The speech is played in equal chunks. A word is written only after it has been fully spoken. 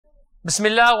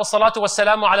Bismillah wa salatu wa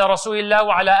salamu ala Rasulillah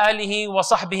wa ala alihi wa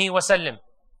sahbihi wa sallim.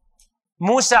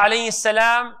 Musa alayhi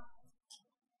salam,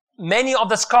 many of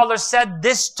the scholars said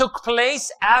this took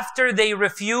place after they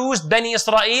refused Bani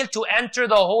Israel to enter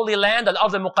the Holy Land,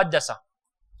 Al-Ard al-Muqaddasa.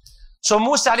 So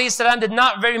Musa alayhi salam did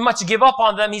not very much give up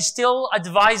on them. He still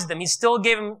advised them. He still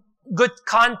gave them good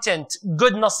content,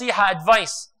 good nasiha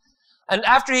advice. And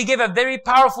after he gave a very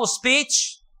powerful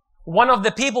speech, one of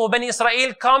the people of Bani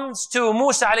Israel comes to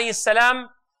Musa alayhi salam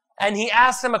and he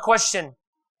asks him a question.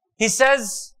 He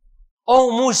says,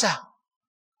 "Oh Musa,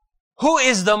 who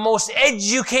is the most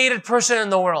educated person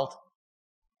in the world?"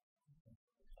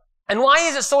 And why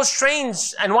is it so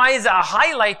strange? And why is it a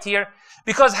highlight here?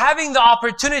 Because having the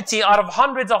opportunity out of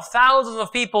hundreds of thousands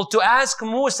of people to ask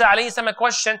Musa alayhi salam a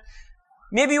question,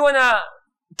 maybe you want to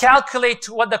calculate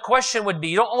what the question would be.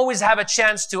 You don't always have a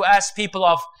chance to ask people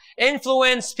of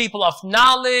influence, people of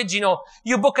knowledge. You know,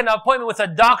 you book an appointment with a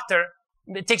doctor.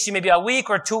 It takes you maybe a week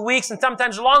or 2 weeks and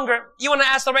sometimes longer. You want to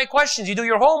ask the right questions. You do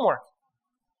your homework.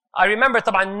 I remember,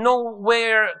 طبعا,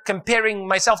 nowhere comparing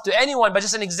myself to anyone, but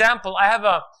just an example. I have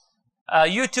a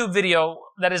YouTube video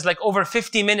that is like over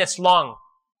 50 minutes long.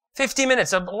 50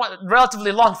 minutes,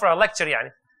 relatively long for a lecture,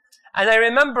 yani. And I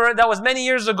remember that was many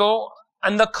years ago.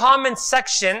 In the comment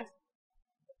section,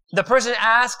 the person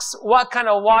asks, "What kind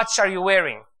of watch are you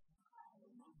wearing?"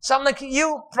 So I'm like,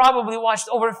 you probably watched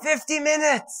over 50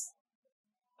 minutes.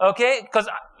 Okay? Because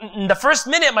in the first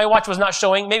minute, my watch was not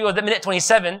showing. Maybe it was the minute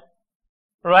 27.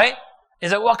 Right?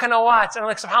 Is it, what kind of watch? And I'm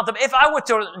like, subhanAllah, if I were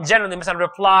to generally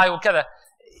reply, okay,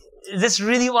 is this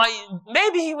really why?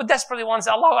 Maybe he would desperately want to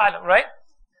say, Allahu A'lam, right?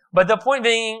 But the point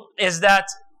being is that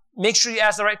make sure you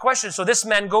ask the right question. So this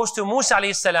man goes to Musa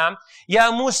alayhi salam,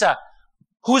 "Ya Musa,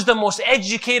 who's the most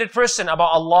educated person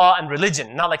about Allah and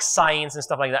religion?" Not like science and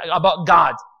stuff like that, about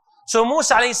God. So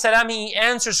Musa alayhi salam, he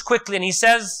answers quickly and he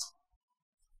says,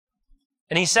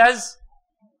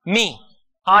 "Me,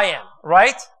 I am,"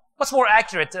 right? What's more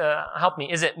accurate? Help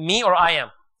me. Is it me or I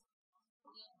am?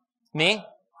 Me?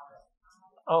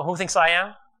 Oh, who thinks I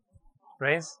am?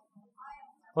 Raise.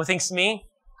 Who thinks me?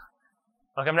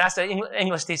 Okay, I'm going to ask the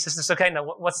English teacher, Sister Sukaina,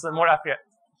 what's the more accurate?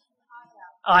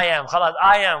 I am. Khalas,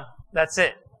 I am. That's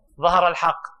it. ظهر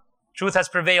الحق. Truth has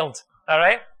prevailed. All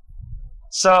right?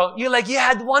 So you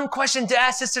had one question to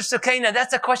ask Sister Sukaina.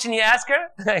 That's the question you ask her?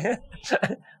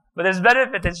 But there's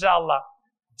benefit, inshallah.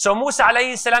 So Musa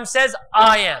alayhi salam says,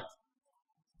 "I am."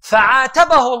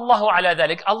 فَعَاتَبَهُ اللَّهُ عَلَى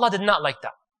ذَلِكَ. Allah did not like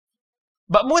that.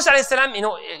 But Musa alayhi salam,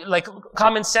 like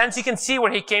common sense, you can see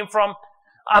where he came from.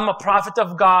 I'm a prophet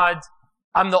of God.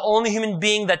 I'm the only human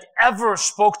being that ever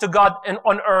spoke to God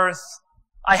on earth.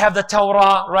 I have the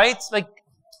Torah, right? Like,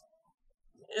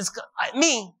 it's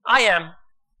me, I am.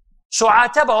 So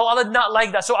عَاتَبَهُ, Allah did not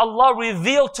like that. So Allah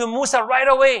revealed to Musa right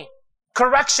away.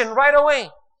 Correction right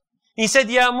away. He said,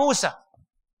 "Ya Musa."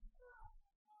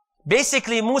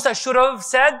 Basically, Musa should have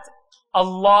said,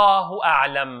 "Allahu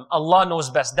A'lam." Allah knows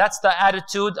best. That's the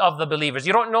attitude of the believers.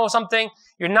 You don't know something,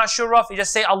 you're not sure of, you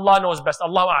just say, "Allah knows best."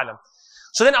 Allahu A'lam.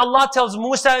 So then Allah tells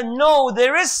Musa, "No,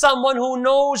 there is someone who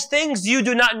knows things you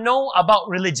do not know about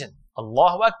religion."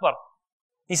 Allahu Akbar.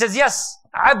 He says, "Yes,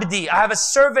 Abdi, I have a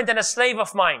servant and a slave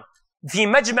of mine. في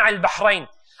مجمع البحرين,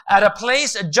 at a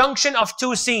place, a junction of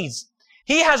two seas.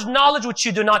 He has knowledge which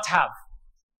you do not have."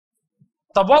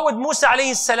 But what would Musa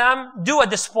alayhi salam do at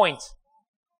this point?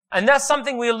 And that's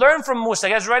something we learn from Musa.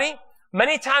 You guys ready?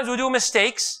 Many times we do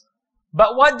mistakes.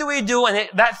 But what do we do? And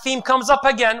that theme comes up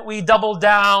again. We double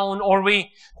down, or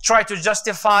we try to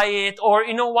justify it, or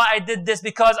you know what, I did this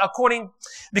because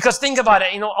think about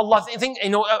it, Allah,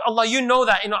 Allah, you know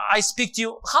that, I speak to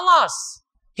you. Khalas.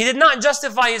 He did not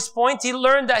justify his point. He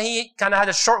learned that he kind of had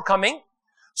a shortcoming.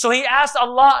 So he asked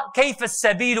Allah, كَيْفَ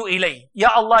السَّبِيلُ إِلَيْهِ? Ya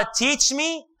Allah, teach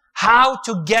me how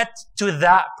to get to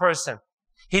that person.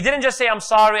 He didn't just say, "I'm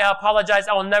sorry, I apologize,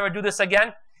 I will never do this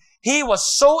again." He was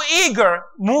so eager,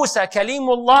 Musa,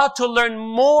 Kalimullah, to learn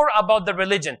more about the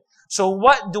religion. So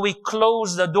what do we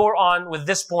close the door on with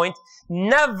this point?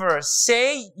 Never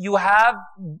say you have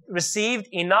received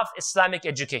enough Islamic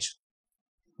education.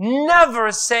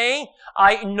 Never say,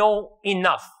 "I know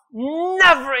enough."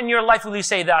 Never in your life will you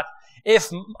say that.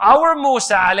 If our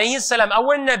Musa, alayhi salam,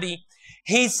 our Nabi,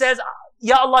 he says,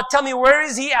 "Ya Allah, tell me, where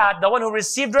is he at?" The one who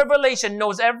received revelation,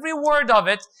 knows every word of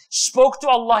it, spoke to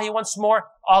Allah, he wants more.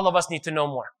 All of us need to know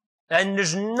more. And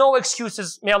there's no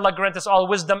excuses. May Allah grant us all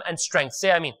wisdom and strength.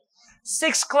 Say Ameen.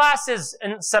 6 classes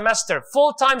in semester,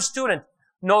 full-time student,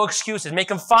 no excuses. Make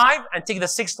them 5 and take the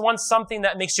 6th one, something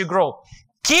that makes you grow.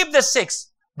 Keep the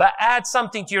 6, but add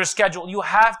something to your schedule. You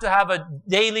have to have a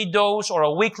daily dose or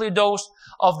a weekly dose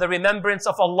of the remembrance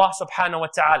of Allah subhanahu wa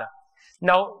ta'ala.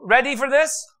 Now, ready for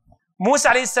this? Musa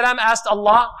alayhi salam asked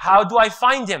Allah, how do I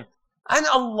find him? And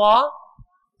Allah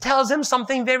tells him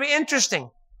something very interesting.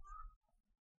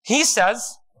 He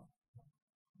says,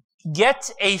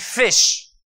 get a fish.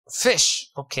 Fish,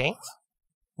 okay.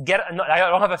 No, I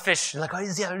don't have a fish. You're like, oh,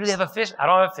 does he really have a fish? I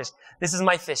don't have a fish. This is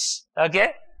my fish,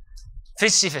 okay?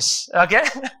 Fishy fish, okay?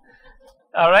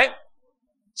 All right?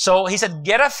 So he said,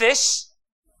 get a fish,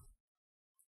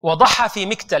 وَضَحَّ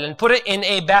فِي مِكْتَلٍ, and put it in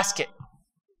a basket.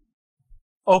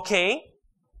 Okay?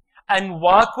 And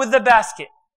walk with the basket.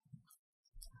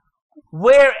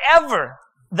 Wherever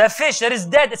the fish that is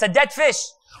dead, it's a dead fish.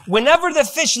 Whenever the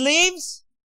fish leaves,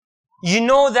 you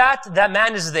know that that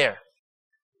man is there.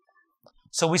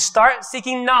 So we start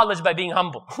seeking knowledge by being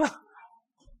humble.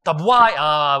 But why?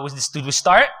 Did we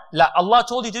start? Allah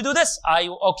told you to do this?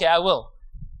 Okay, I will.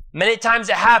 Many times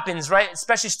it happens, right?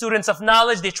 Especially students of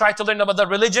knowledge, they try to learn about the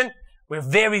religion. We're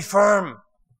very firm,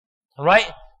 right?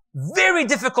 Very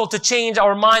difficult to change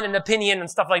our mind and opinion and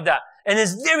stuff like that. And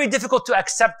it's very difficult to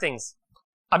accept things.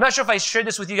 I'm not sure if I shared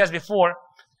this with you guys before,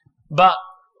 but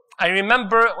I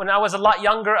remember when I was a lot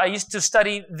younger, I used to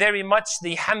study very much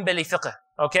the Hanbali fiqh,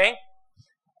 okay?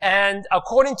 And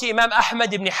according to Imam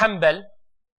Ahmad ibn Hanbal,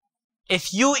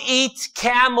 if you eat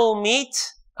camel meat,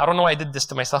 I don't know why I did this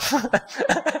to myself.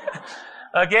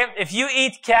 Okay, if you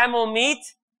eat camel meat,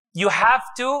 you have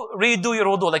to redo your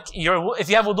wudu. Like if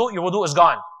you have wudu, your wudu is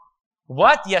gone.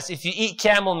 What? Yes, if you eat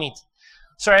camel meat.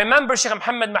 So I remember Sheikh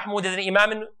Muhammad Mahmoud is an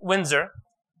imam in Windsor,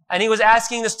 and he was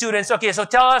asking the students, okay, so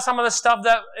tell us some of the stuff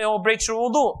that breaks your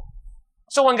wudu.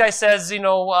 So one guy says,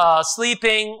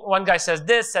 sleeping. One guy says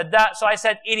this, said that. So I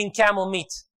said, eating camel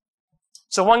meat.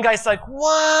 So one guy's like,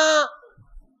 what?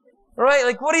 Right?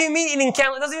 Like, what do you mean eating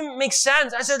camel? It doesn't even make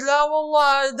sense. I said, la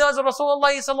wallah, it does.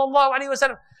 Rasulullah sallallahu alayhi wa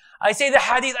sallam. I say the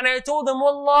hadith, and I told him,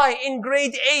 wallahi, in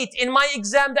grade 8, in my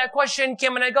exam, that question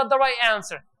came and I got the right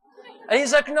answer. And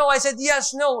he's like, no. I said,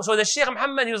 yes, no. So the Sheikh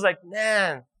Muhammad, he was like,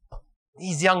 man,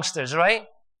 these youngsters, right?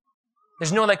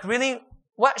 There's no like, really?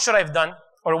 What should I have done?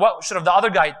 Or what should have the other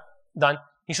guy done?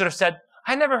 He should have said,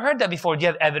 I never heard that before. Do you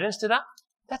have evidence to that?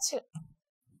 That's it.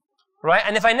 Right?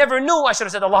 And if I never knew, I should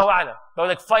have said, Allahu A'lam. They were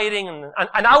like fighting.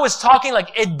 And I was talking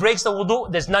like it breaks the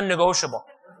wudu. There's non-negotiable.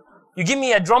 You give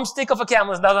me a drumstick of a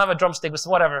camel. It doesn't have a drumstick, but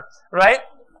whatever. Right?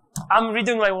 I'm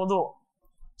redoing my wudu.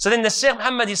 So then the Shaykh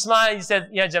Muhammad, he smiled. He said,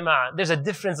 Ya Jama'ah, there's a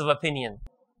difference of opinion.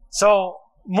 So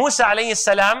Musa alayhi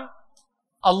salam,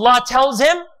 Allah tells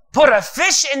him, put a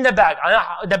fish in the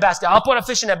basket. I'll put a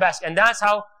fish in the basket. And that's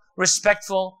how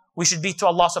respectful we should be to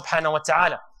Allah subhanahu wa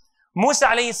ta'ala. Musa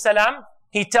alayhi salam,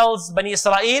 he tells Bani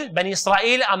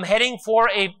Israel, I'm heading for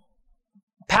a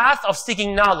path of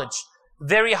seeking knowledge.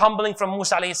 Very humbling from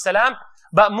Musa alayhi salam.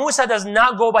 But Musa does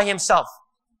not go by himself.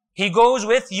 He goes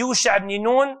with Yusha ibn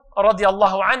Nun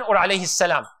radiallahu anhu or alayhi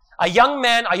salam. A young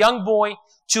man, a young boy,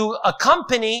 to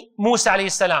accompany Musa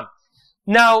alayhi salam.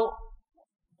 Now,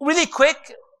 really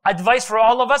quick advice for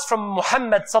all of us from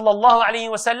Muhammad sallallahu alayhi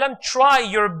wasallam: try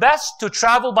your best to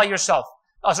travel by yourself.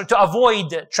 To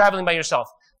avoid traveling by yourself.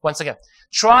 Once again,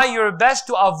 try your best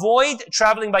to avoid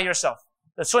traveling by yourself.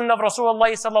 The sunnah of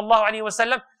Rasulullah sallallahu alayhi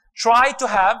wasallam: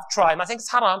 I'm not saying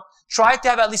it's haram, try to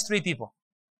have at least 3 people.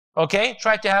 Okay?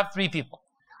 Try to have 3 people.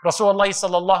 Rasulullah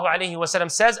sallallahu alayhi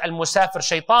wasallam says, Al-Musafir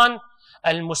shaytan,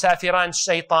 Al-Musafiran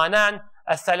shaytanan,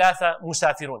 Al-Thalatha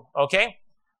musafirun. Okay?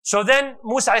 So then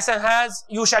Musa alayhi salam has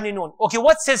Yusha ibn Nun. Okay,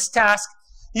 what's his task?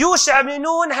 Yusha ibn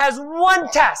Nun has one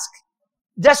task.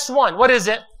 Just one. What is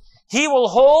it? He will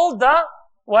hold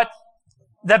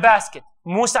the basket.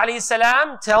 Musa alayhi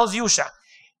salam tells Yusha,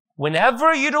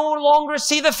 whenever you no longer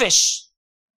see the fish,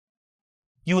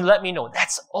 you let me know.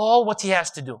 That's all what he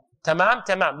has to do. Tamam,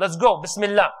 tamam. Let's go.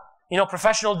 Bismillah.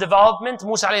 Professional development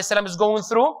Musa alayhi salam is going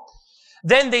through.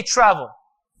 Then they travel.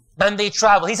 And they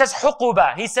travel. He says,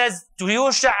 Huquba. He says to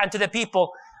Yusha and to the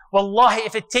people, Wallahi,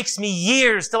 if it takes me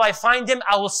years till I find him,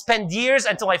 I will spend years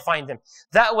until I find him.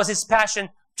 That was his passion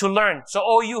to learn. So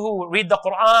all you who read the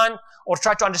Quran or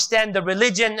try to understand the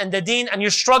religion and the deen and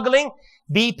you're struggling,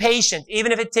 be patient.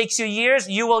 Even if it takes you years,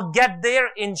 you will get there,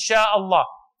 insha'Allah.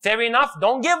 Fair enough.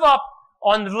 Don't give up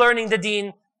on learning the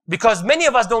deen, because many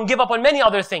of us don't give up on many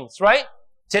other things, right?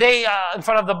 Today, in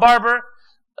front of the barber,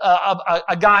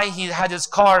 a guy, he had his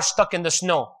car stuck in the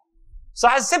snow. So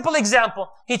as a simple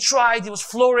example, he tried, he was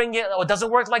flooring it, it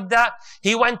doesn't work like that.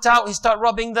 He went out, he started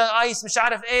rubbing the ice,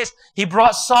 he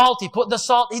brought salt, he put the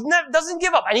salt, he doesn't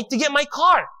give up. I need to get my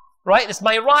car, right? It's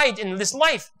my ride in this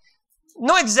life.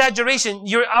 No exaggeration,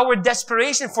 our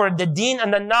desperation for the deen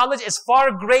and the knowledge is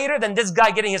far greater than this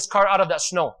guy getting his car out of that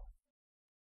snow.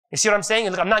 You see what I'm saying?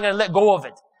 Look, I'm not going to let go of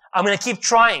it. I'm going to keep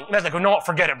trying. And I was like, no,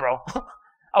 forget it, bro.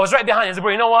 I was right behind him. He said,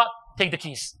 bro, you know what? Take the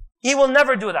keys. He will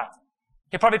never do that.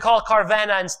 He'll probably call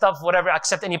Carvana and stuff, whatever,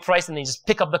 accept any price, and then just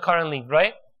pick up the car and leave,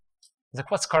 right? He's like,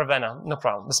 what's Carvana? No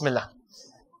problem. Bismillah.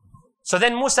 So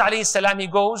then Musa alayhi salam, he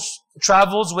goes,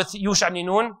 travels with Yusha ibn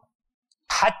Nun,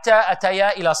 hatta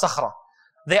ataya ila sakhra.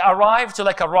 They arrive to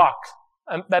like a rock,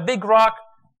 a big rock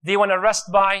they want to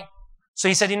rest by. So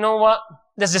he said, you know what?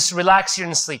 Let's just relax here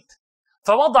and sleep.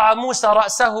 فَوَضَعَ مُوسَى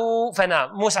رَأْسَهُ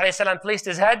فَنَامَ. Musa alayhi salam placed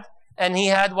his head and he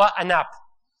had what? A nap.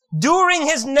 During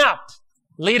his nap,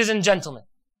 ladies and gentlemen,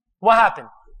 what happened?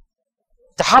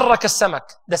 تحرك السمك.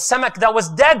 The samak that was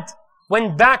dead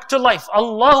went back to life.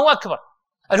 Allahu Akbar.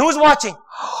 And who's watching?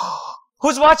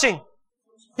 Who's watching?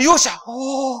 Yusha.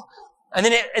 Oh. And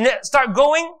then it started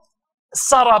going.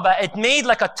 Saraba. It made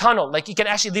like a tunnel. Like you can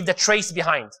actually leave the trace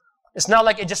behind. It's not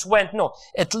like it just went. No.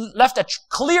 It left a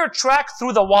clear track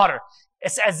through the water.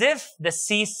 It's as if the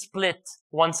sea split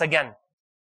once again.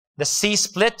 The sea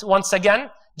split once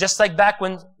again. Just like back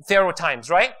when Pharaoh times,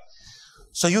 right?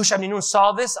 So Yusha ibn Nun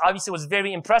saw this. Obviously it was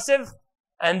very impressive.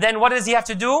 And then what does he have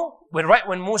to do? Right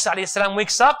when Musa alayhi salam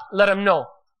wakes up, let him know.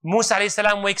 Musa alayhi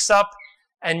salam wakes up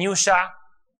and Yusha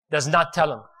does not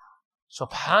tell him.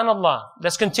 Subhanallah.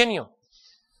 Let's continue.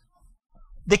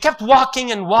 They kept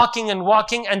walking and walking and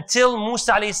walking until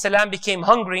Musa alayhi salam became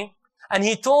hungry. And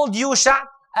he told Yusha,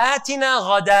 Atina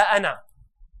ghada'ana.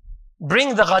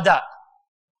 Bring the ghada,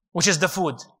 which is the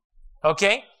food.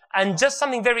 Okay? And just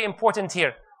something very important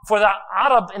here. For the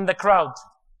Arab in the crowd,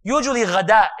 usually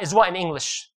ghada is what in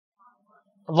English?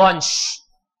 Lunch.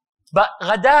 But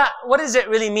ghada, what does it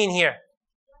really mean here?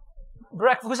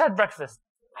 Breakfast. Who's had breakfast?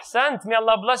 Ahsant. May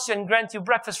Allah bless you and grant you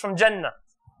breakfast from Jannah.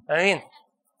 I mean,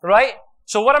 right?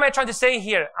 So what am I trying to say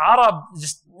here? Arab,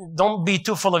 just don't be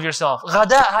too full of yourself.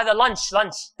 Ghada, had a lunch.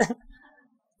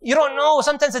 You don't know.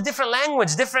 Sometimes a different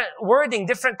language, different wording,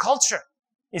 different culture.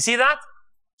 You see that?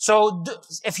 So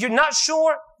if you're not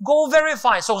sure, go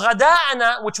verify. So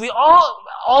ghada'ana, which we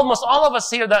almost all of us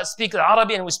here that speak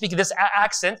Arabic and we speak this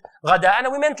accent,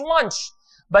 ghada'ana, we meant lunch.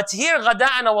 But here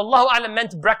ghada'ana, wallahu a'lam,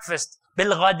 meant breakfast.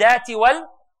 Bil ghadati wal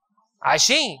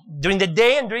ashi, during the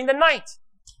day and during the night.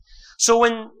 So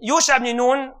when Yusha ibn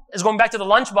Nun is going back to the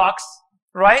lunchbox,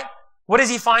 right? What does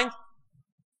he find?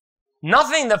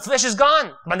 Nothing. The fish is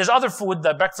gone. But there's other food,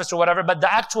 the breakfast or whatever, but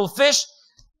the actual fish,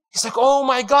 he's like, oh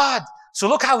my God. So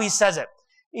look how he says it.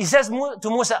 He says to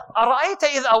Musa, أَرَأَيْتَ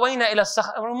إِذْ أَوَيْنَا إِلَى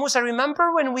الصَّخْرِ. Musa,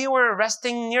 remember when we were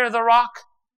resting near the rock?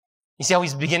 You see how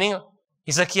he's beginning?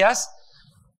 He's like, yes.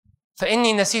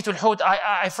 فَإِنِّي نَسِيتُ الْحُوتِ.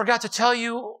 I forgot to tell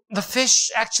you, the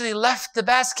fish actually left the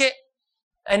basket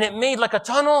and it made like a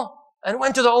tunnel and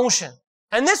went to the ocean.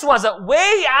 And this was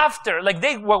way after, like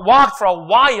they walked for a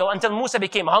while until Musa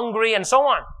became hungry and so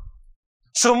on.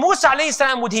 So Musa alayhi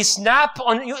salam, would he snap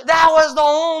on you? That was the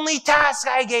only task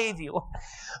I gave you.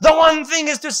 The one thing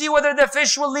is to see whether the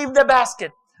fish will leave the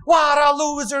basket. What a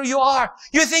loser you are.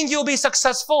 You think you'll be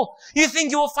successful? You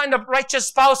think you will find a righteous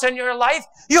spouse in your life?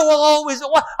 You will always,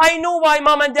 I know why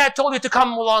mom and dad told you to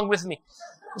come along with me.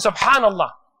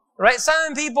 Subhanallah. Right?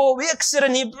 Some people, yaqsir,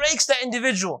 and he breaks the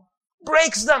individual.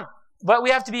 Breaks them. But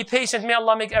we have to be patient. May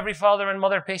Allah make every father and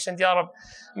mother patient, Ya Rab.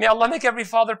 May Allah make every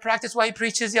father practice what he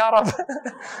preaches, Ya Rab.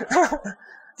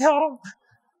 Ya Rab.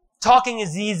 Talking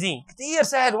is easy. كتير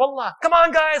سهل, wallah. Come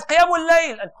on guys, qiyamul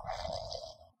layl.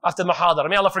 After muhadara,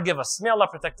 may Allah forgive us. May Allah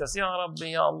protect us. Ya Rabbi,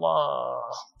 Ya Allah.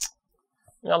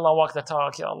 May Allah walk the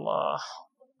talk, Ya Allah.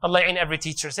 Allah in every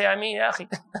teacher. Say Ameen, Ya akhi.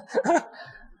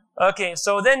 Okay,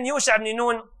 so then Yusha ibn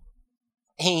Nun,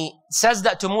 he says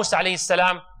that to Musa alayhi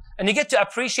salam. And you get to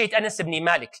appreciate Anas ibn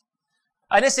Malik.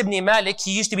 Anas ibn Malik,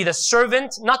 he used to be the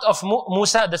servant, not of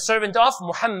Musa, the servant of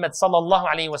Muhammad sallallahu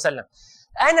alayhi wa sallam.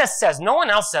 Anas says, no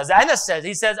one else says, Anas says,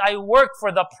 he says, I worked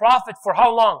for the Prophet for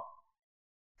how long?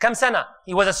 Kam sana?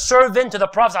 He was a servant to the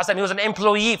Prophet sallallahu alayhi wa sallam. He was an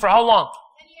employee for how long?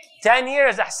 10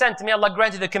 years. Ahsant. May Allah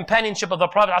grant you the companionship of the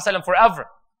Prophet sallallahu alayhi wa sallam forever.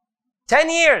 10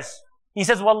 years. He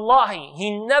says, wallahi,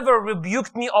 he never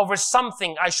rebuked me over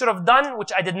something I should have done,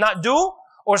 which I did not do,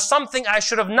 or something I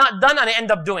should have not done and I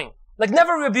end up doing. Like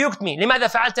never rebuked me.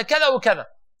 لماذا فعلت كذا وكذا?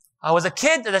 I was a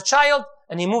kid, a child,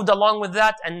 and he moved along with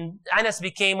that, and Anas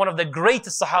became one of the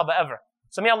greatest Sahaba ever.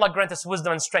 So may Allah grant us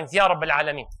wisdom and strength. Ya Rabbil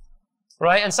Alameen.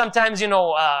 Right? And sometimes,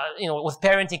 with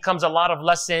parenting comes a lot of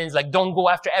lessons, like don't go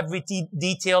after every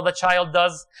detail the child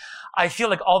does. I feel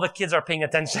like all the kids are paying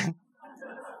attention.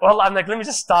 Well, I'm like, let me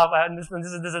just stop. This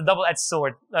is a double-edged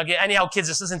sword. Okay, anyhow, kids,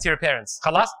 just listen to your parents.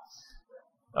 Khalas?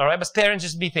 Alright, but parents,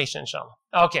 just be patient, inshallah.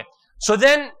 Okay. So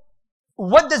then,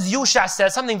 what does Yusha say?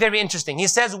 Something very interesting. He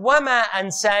says, وَمَا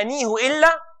أَنْسَانِيهُ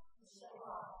إِلَّا.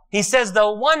 He says, the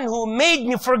one who made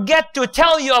me forget to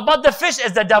tell you about the fish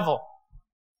is the devil.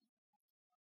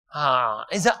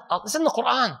 Is that, it's in the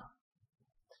Quran.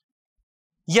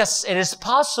 Yes, it is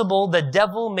possible the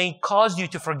devil may cause you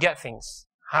to forget things.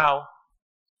 How?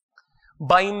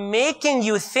 By making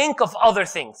you think of other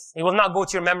things. He will not go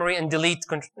to your memory and delete.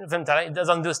 It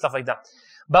doesn't do stuff like that.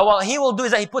 But what he will do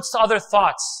is that he puts other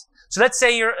thoughts. So let's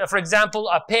say you're, for example,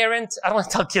 a parent. I don't want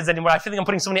to tell kids anymore. I feel like I'm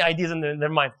putting so many ideas in their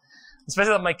mind.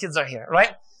 Especially that my kids are here,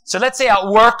 right? So let's say at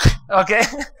work, okay?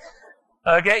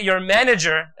 Okay, your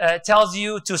manager tells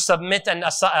you to submit an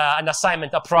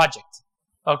assignment, a project.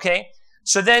 Okay?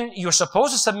 So then you're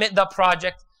supposed to submit that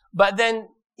project, but then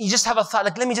you just have a thought,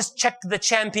 like, let me just check the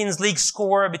Champions League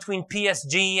score between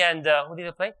PSG and, who did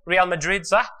they play? Real Madrid,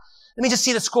 صح? Let me just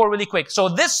see the score really quick. So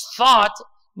this thought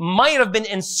might have been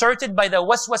inserted by the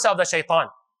waswasa of the shaitan.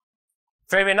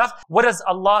 Fair enough. What does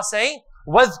Allah say?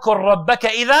 وَاذْكُرْ رَبَّكَ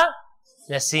إِذَا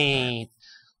نَسِيتَ.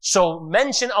 So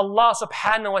mention Allah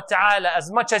subhanahu wa ta'ala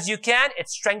as much as you can. It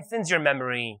strengthens your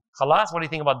memory. Khalas? What do you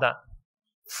think about that?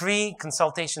 Free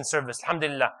consultation service.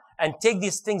 Alhamdulillah. And take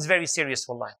these things very serious,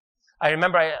 wallahi. I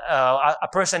remember a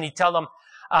person, you tell them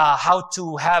how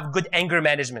to have good anger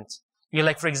management. You're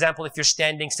like, for example, if you're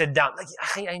standing, sit down. Like,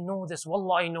 I know this.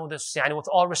 Wallah, I know this. Yani, with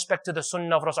all respect to the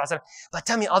sunnah of Rasulullah. But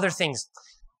tell me other things.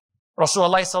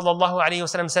 Rasulullah sallallahu alayhi wa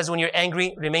sallam says, when you're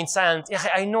angry, remain silent.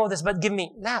 I know this, but give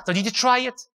me. La. So did you try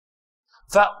it?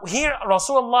 Here,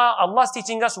 Rasulullah, Allah is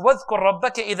teaching us, وَذْكُرْ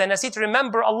رَبَّكَ إِذَا نَسِيتَ.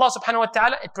 Remember Allah subhanahu wa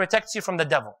ta'ala, it protects you from the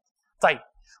devil. طيب.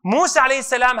 Musa alayhi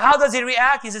salam, how does he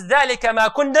react? He says, ذَلِكَ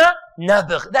مَا كُنَّا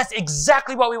نَبْغِ. That's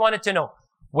exactly what we wanted to know.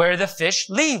 Where the fish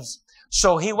leaves.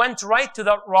 So he went right to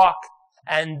the rock,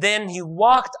 and then he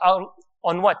walked out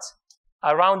on what?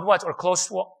 Around what? Or close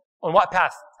to what? On what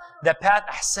path? The path,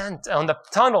 ahsant, on the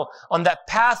tunnel, on that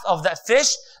path of that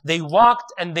fish. They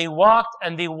walked and they walked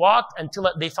and they walked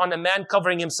until they found a man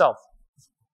covering himself.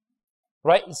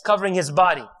 Right? He's covering his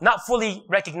body. Not fully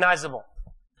recognizable.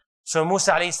 So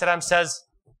Musa alayhi salam says,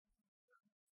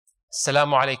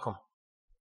 Assalamu alaikum.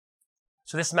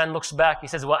 So this man looks back. He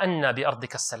says, وَأَنَّا بِأَرْضِكَ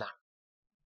السَّلَامِ.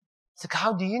 He's like,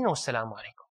 how do you know Assalamu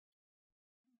alaikum?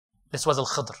 This was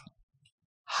Al-Khidr.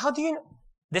 How do you know?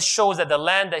 This shows that the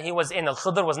land that he was in,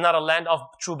 Al-Khidr, was not a land of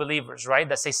true believers, right?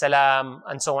 That say salam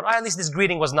and so on. Or at least this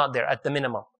greeting was not there at the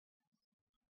minimum.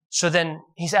 So then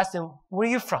he's asked him, where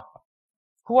are you from?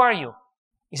 Who are you?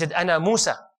 He said, Ana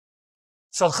Musa.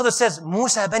 So Al-Khidr says,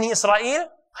 Musa Bani Israel?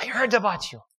 I heard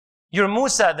about you. You're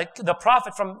Musa, the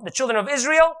prophet from the children of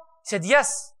Israel? He said,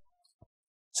 yes.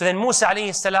 So then Musa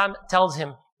alayhi salam tells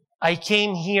him, I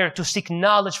came here to seek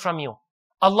knowledge from you.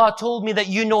 Allah told me that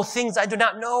you know things I do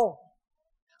not know.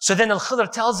 So then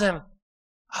Al-Khidr tells him,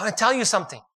 I want to tell you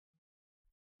something.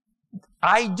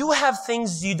 I do have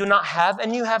things you do not have,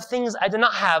 and you have things I do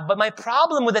not have. But my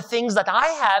problem with the things that I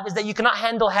have is that you cannot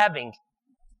handle having.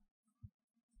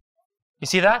 You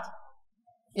see that?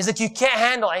 It's like you can't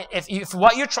handle it. If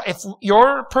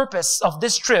your purpose of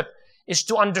this trip is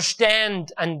to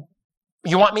understand and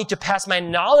you want me to pass my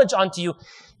knowledge on to you,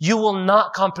 you will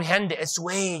not comprehend it. It's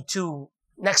way too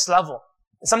next level.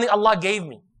 It's something Allah gave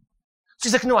me.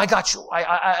 She's like, no, I got you.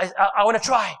 I want to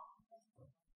try.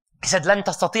 He said, لَن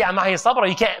تَسْتَطِيعَ مَعِي صَبْرًا.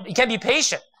 You can't be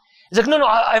patient. He's like, no,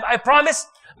 I promise.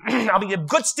 I'll be a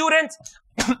good student.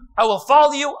 I will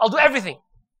follow you. I'll do everything.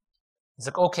 He's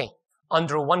like, okay,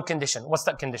 under one condition. What's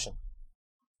that condition?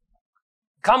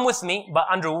 Come with me, but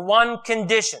under one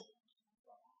condition.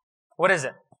 What is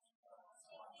it?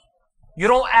 You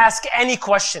don't ask any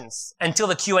questions until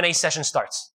the Q&A session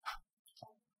starts.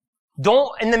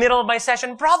 Don't, in the middle of my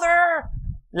session, brother,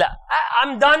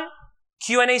 I'm done.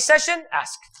 Q&A session,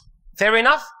 ask. Fair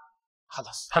enough?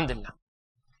 خلاص, alhamdulillah.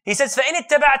 He says, فَإِنِ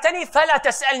اتَّبَعْتَنِي فَلَا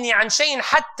تَسْأَلْنِي عَنْ شَيْءٍ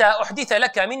حَتَّى أُحْدِثَ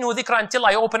لَكَ مِنْهُ ذِكْرًا, until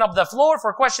I open up the floor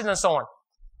for questions and so on.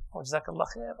 Oh, Jazakallah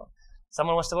khair.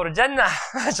 Someone wants to go to Jannah.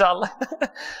 MashaAllah.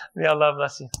 May Allah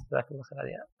bless you. Jazakallah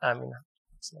khair. Ameen.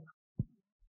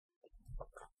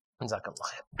 Jazakallah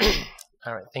khair.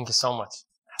 All right, thank you so much.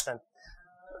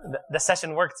 The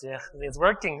session worked. Yeah. It's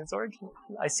working. It's working.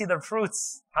 I see the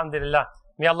fruits. Alhamdulillah.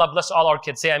 May Allah bless all our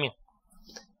kids. Say Ameen.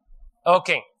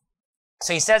 Okay.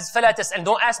 So he says, فَلَا تَسْأَلْ.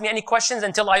 Don't ask me any questions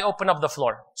until I open up the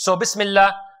floor. So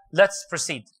Bismillah, let's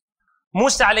proceed.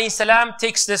 Musa alayhi salam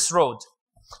takes this road.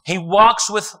 He walks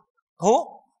with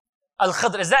who?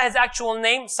 Al-Khidr. Is that his actual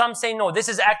name? Some say no. This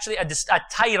is actually a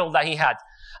title that he had.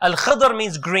 Al-Khidr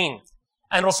means green.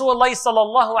 And Rasulullah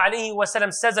sallallahu alayhi wa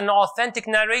sallam says in an authentic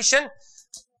narration,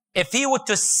 if he were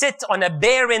to sit on a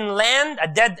barren land, a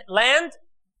dead land,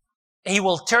 he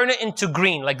will turn it into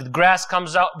green. Like the grass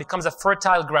comes out, becomes a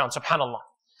fertile ground. Subhanallah.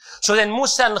 So then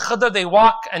Musa and Al-Khidr, they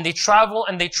walk and they travel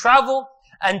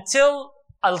until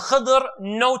Al-Khidr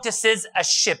notices a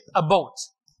ship, a boat.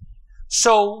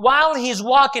 So while he's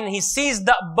walking, he sees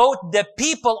the boat, the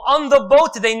people on the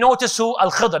boat, they notice who?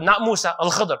 Al-Khidr, not Musa,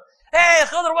 Al-Khidr. Hey,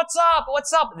 Khidr, what's up?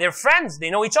 What's up? They're friends. They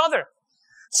know each other.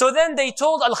 So then they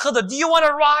told Al-Khidr, do you want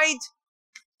to ride?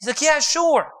 He's like, yeah,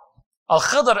 sure.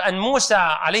 Al-Khidr and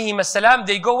Musa, alayhim salam,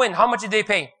 they go in. How much did they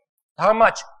pay? How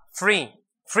much? Free.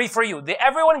 Free for you.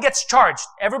 Everyone gets charged.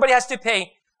 Everybody has to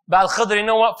pay. But Al-Khidr, you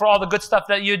know what? For all the good stuff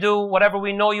that you do, whatever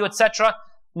we know you, etc.,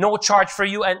 no charge for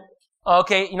you. And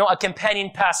okay, you know, a companion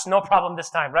pass, no problem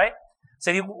this time, right? So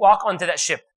you walk onto that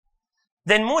ship.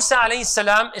 Then Musa alayhi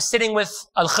salam is sitting with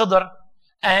Al-Khidr,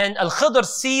 and Al-Khidr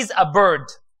sees a bird.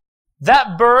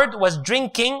 That bird was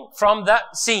drinking from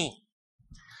that sea.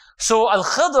 So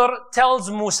Al-Khidr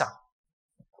tells Musa,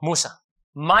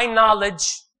 my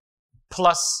knowledge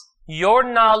plus your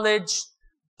knowledge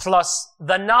plus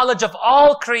the knowledge of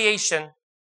all creation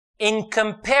in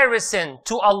comparison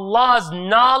to Allah's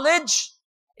knowledge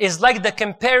is like the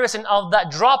comparison of that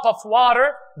drop of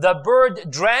water the bird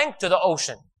drank to the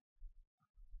ocean.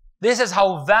 This is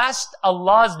how vast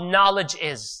Allah's knowledge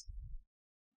is.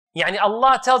 Yani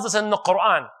Allah tells us in the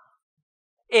Quran,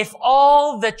 if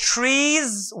all the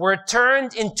trees were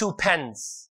turned into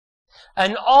pens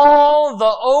and all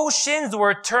the oceans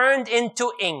were turned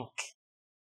into ink,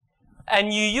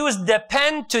 and you use the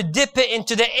pen to dip it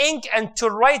into the ink and to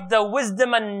write the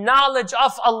wisdom and knowledge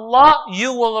of Allah,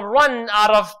 you will run out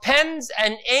of pens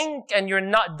and ink and you're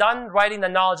not done writing the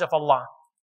knowledge of Allah.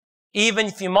 Even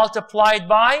if you multiply it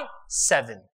by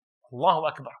 7. Allahu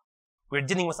Akbar. We're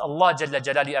dealing with Allah Jalla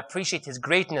Jalal. You appreciate His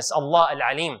greatness, Allah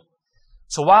Al-Alim.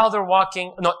 So while they're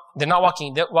walking, no, they're not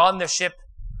walking, while in their ship,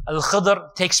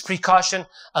 Al-Khidr takes precaution.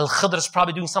 Al-Khidr is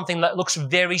probably doing something that looks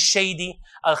very shady.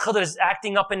 Al-Khidr is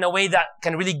acting up in a way that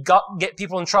can really get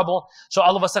people in trouble. So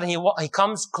all of a sudden he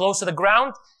comes close to the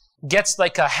ground, gets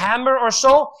like a hammer or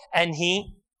so, and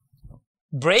he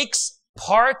breaks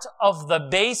part of the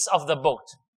base of the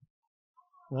boat.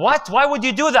 What? Why would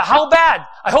you do that? How bad?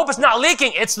 I hope it's not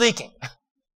leaking. It's leaking.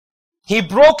 He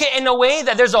broke it in a way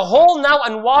that there's a hole now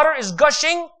and water is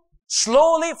gushing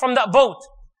slowly from that boat.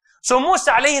 So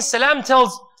Musa alayhi salam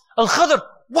tells Al-Khidr,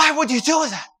 why would you do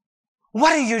that?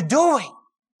 What are you doing?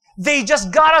 They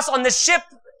just got us on the ship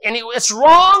and it's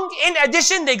wrong. In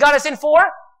addition, they got us in for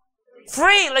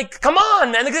free. Like, come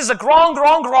on, man. This is like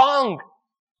wrong.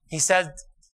 He said,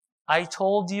 I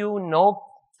told you no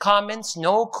comments,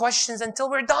 no questions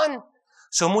until we're done.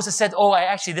 So Musa said, oh,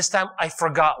 this time I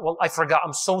forgot. Well, I forgot.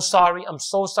 I'm so sorry.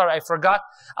 I forgot.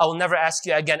 I will never ask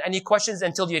you again any questions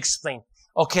until you explain.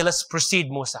 Okay, let's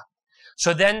proceed, Musa.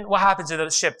 So then what happens to the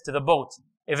ship, to the boat?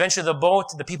 Eventually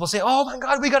the people say, oh my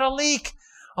God, we got a leak.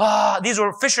 These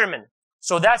were fishermen.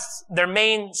 So that's their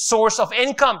main source of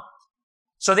income.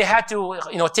 So they had to,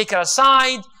 take it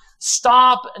aside,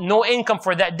 stop, no income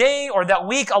for that day or that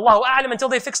week, Allahu A'lam, until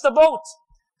they fix the boat.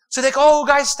 So they go, oh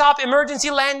guys, stop,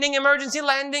 emergency landing.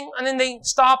 And then they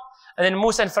stop. And then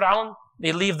Musa and Fir'aun,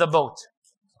 they leave the boat.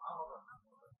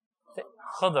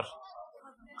 Khidr.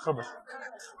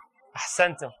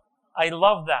 Ahsantum. I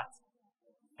love that.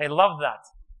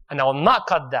 And I will not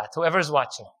cut that, whoever is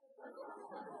watching.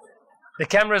 The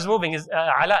camera is moving.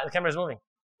 Ala, the camera is moving.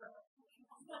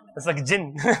 It's like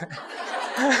jinn.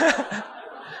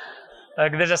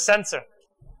 Like there's a sensor.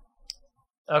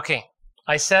 Okay.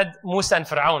 I said Musa and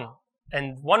Fir'aun.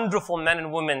 And wonderful men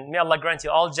and women, may Allah grant you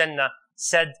all Jannah,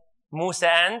 said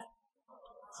Musa and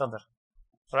Khidr.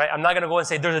 Right? I'm not going to go and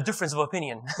say there's a difference of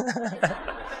opinion.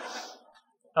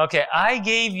 Okay, I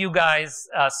gave you guys,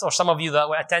 or some of you that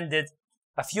attended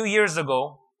a few years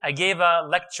ago, I gave a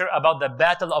lecture about the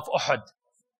Battle of Uhud.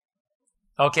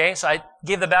 Okay, so I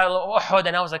gave the Battle of Uhud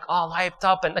and I was like, all hyped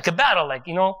up and like a battle,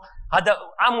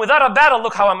 I'm without a battle,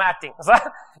 look how I'm acting.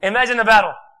 Imagine a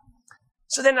battle.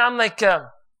 So then I'm like,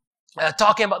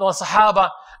 talking about the Sahaba,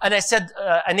 and I said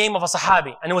a name of a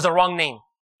Sahabi, and it was a wrong name.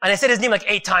 And I said his name like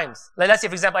 8 times. Like, let's say,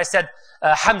 for example, I said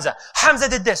Hamza. Hamza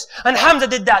did this, and Hamza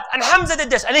did that, and Hamza did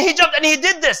this, and then he jumped, and he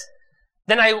did this.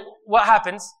 Then what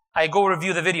happens? I go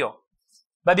review the video.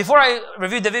 But before I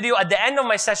reviewed the video, at the end of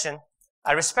my session,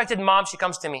 I respected mom. She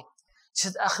comes to me. She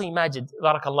said, Akhi Majed,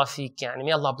 barakallah feek, yani,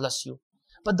 may Allah bless you.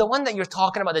 But the one that you're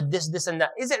talking about, the this, and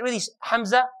that, is it really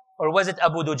Hamza, or was it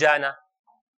Abu Dujana?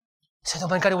 I said, oh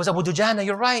my God, it was Abu Dujana,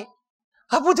 you're right.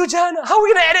 Abu Dujana, how are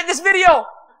we going to edit this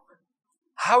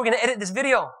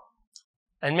video?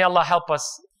 And may Allah help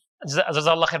us.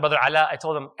 Jazakallah khair, Brother Ala. I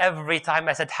told him every time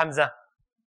I said Hamza,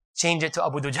 change it to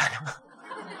Abu Dujana.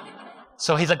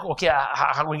 So he's like, okay,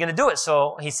 how are we going to do it?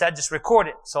 So he said, just record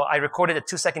it. So I recorded a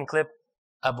 2-second clip,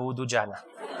 Abu Dujana.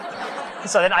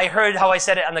 So then I heard how I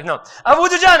said it. I'm like, no, Abu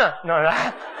Dujana. No,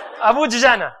 Abu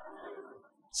Dujana.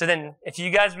 So then, if you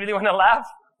guys really want to laugh,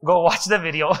 go watch the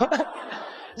video.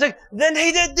 It's like, then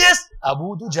he did this,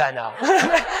 Abu Dujana.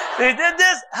 He did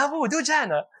this, Abu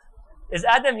Dujana. Is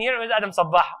Adam here or is Adam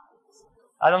Sabbah?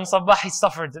 Adam Sabbah, he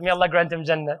suffered. May Allah grant him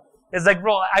Jannah. It's like,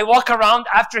 bro, I walk around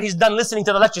after he's done listening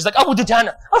to the lecture. He's like, Abu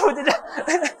Dujana, Abu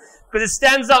Dujana. Because it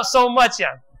stands out so much,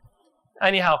 yeah.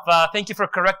 Anyhow, thank you for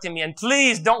correcting me. And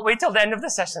please don't wait till the end of the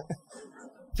session.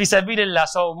 Fi sabilillah.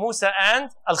 So Musa and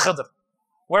Al-Khidr,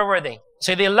 where were they?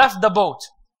 So they left the boat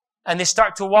and they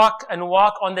start to walk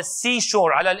on the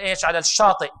seashore. Ala al-ish, ala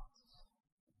al-shati.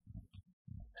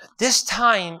 This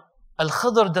time,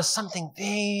 Al-Khidr does something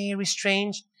very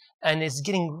strange and is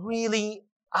getting really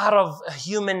out of a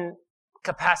human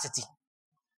capacity.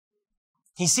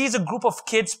 He sees a group of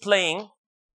kids playing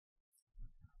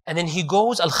and then he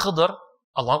goes, Al-Khidr,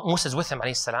 Allah, Musa is with him,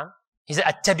 alayhi salam. He said,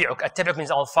 Attabi'uk. Attabi'uk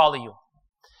means I'll follow you.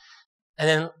 And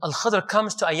then Al-Khidr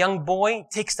comes to a young boy,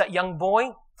 takes that young boy,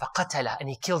 فَقَتَلَ, and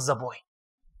he kills the boy.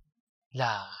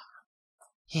 La.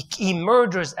 He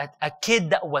murders a kid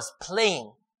that was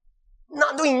playing.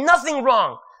 Not doing nothing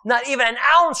wrong. Not even an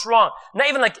ounce wrong. Not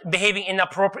even like behaving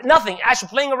inappropriate. Nothing. Actually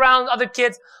playing around with other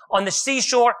kids on the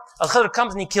seashore. Al-Khidr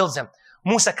comes and he kills him.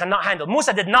 Musa cannot handle.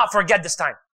 Musa did not forget this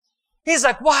time. He's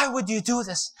like, why would you do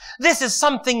this? This is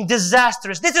something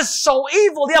disastrous. This is so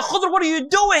evil. Ya Khidr, what are you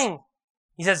doing?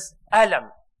 He says, Alam,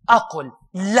 aqul,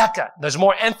 laka. There's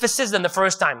more emphasis than the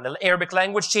first time. The Arabic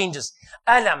language changes.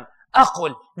 Alam,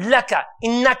 aqul, laka,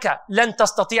 innaka, lan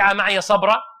tastati'a ma'iya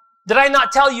sabra. Did I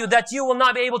not tell you that you will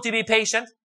not be able to be patient?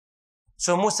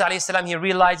 So Musa alayhi salam, he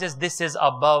realizes this is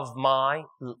above my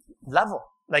level.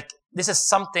 Like, this is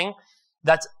something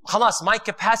that, khalas, my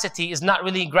capacity is not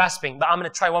really grasping, but I'm going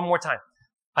to try one more time.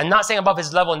 I'm not saying above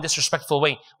his level in a disrespectful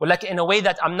way, but like in a way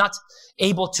that I'm not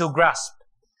able to grasp.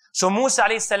 So Musa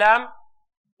alayhi salam,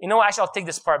 you know what, actually I'll take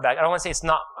this part back. I don't want to say it's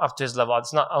not up to his level.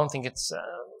 It's not, I don't think it's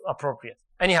appropriate.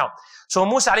 Anyhow, so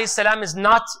Musa alayhi salam is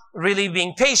not really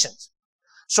being patient.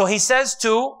 So he says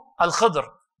to Al-Khidr,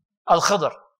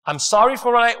 Al-Khidr, I'm sorry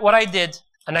for what I did,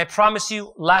 and I promise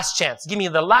you last chance. Give me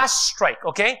the last strike,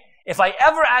 okay? If I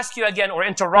ever ask you again or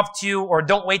interrupt you or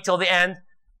don't wait till the end,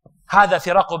 هذا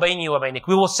فراق بيني وبينك.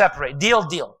 We will separate. Deal,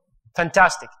 deal.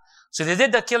 Fantastic. So they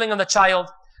did the killing of the child.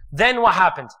 Then what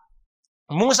happened?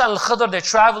 Musa and Al-Khidr, they're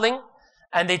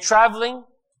traveling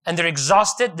and they're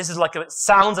exhausted. This is like, it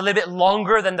sounds a little bit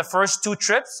longer than the first two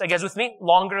trips. Are you guys with me?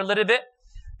 Longer a little bit.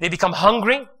 They become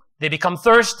hungry. They become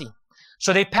thirsty.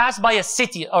 So they pass by a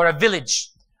city or a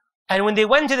village. And when they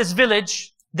went to this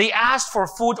village, they asked for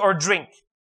food or drink.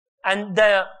 And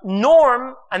the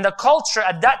norm and the culture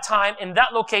at that time, in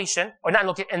that location, or not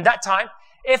location, in that time,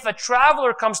 if a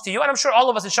traveler comes to you, and I'm sure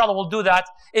all of us, inshallah, will do that.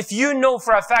 If you know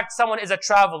for a fact someone is a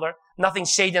traveler, nothing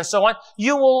shady and so on,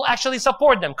 you will actually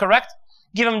support them, correct?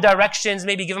 Give them directions,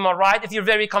 maybe give them a ride if you're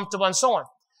very comfortable and so on.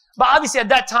 But obviously at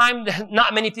that time,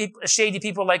 not many people, shady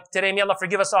people like today, may Allah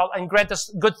forgive us all and grant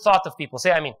us good thought of people.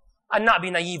 Say Ameen. And not be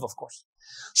naive, of course.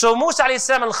 So Musa alayhi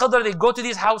salam and Khidr, they go to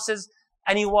these houses,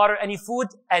 any water, any food,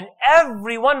 and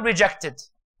everyone rejected.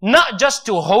 Not just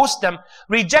to host them,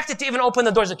 rejected to even open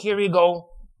the doors. Like, here you go.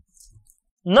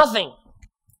 Nothing.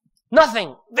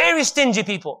 Nothing. Very stingy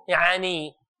people.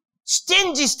 Yani,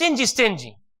 stingy, stingy,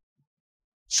 stingy.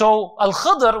 So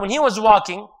Al-Khidr, when he was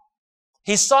walking,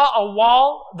 he saw a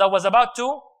wall that was about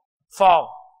to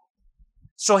fall.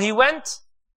 So he went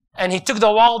and he took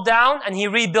the wall down and he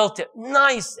rebuilt it.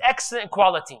 Nice, excellent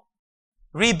quality.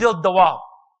 Rebuilt the wall.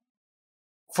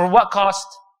 For what cost?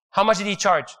 How much did he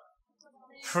charge?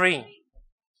 Free.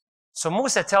 So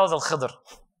Musa tells Al-Khidr,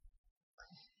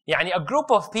 يعني a group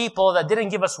of people that didn't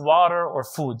give us water or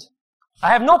food. I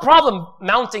have no problem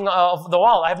mounting of the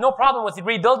wall. I have no problem with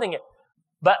rebuilding it.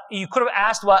 But you could have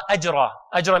asked what ajra.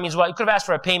 Ajra means what? You could have asked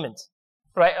for a payment.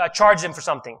 Right? Charge them for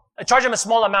something. Charge them a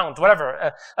small amount,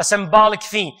 whatever. A symbolic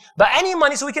fee. But any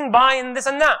money so we can buy and this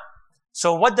and that.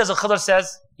 So what does Al-Khidr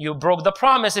says? You broke the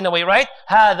promise in a way, right?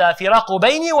 هذا فراق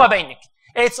بيني وبينك.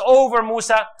 It's over,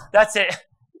 Musa. That's it.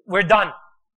 We're done.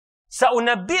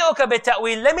 سأنبئك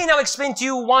بتأويل. Let me now explain to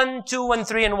you 1, 2, and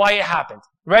 3 and why it happened.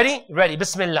 Ready? Ready.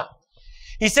 Bismillah.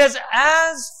 He says,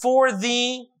 as for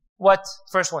the, what?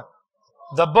 First one.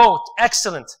 The boat.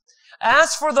 Excellent.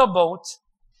 As for the boat,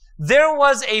 there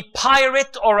was a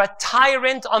pirate or a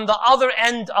tyrant on the other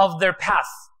end of their path.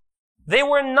 They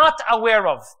were not aware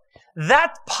of.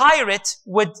 That pirate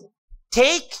would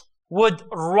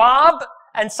rob,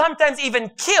 and sometimes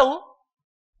even kill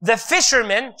the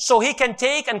fishermen so he can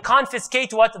take and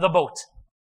confiscate what? The boat.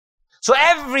 So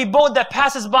every boat that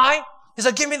passes by, he's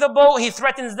like, give me the boat. He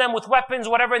threatens them with weapons,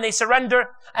 whatever, and they surrender,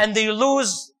 and they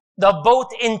lose the boat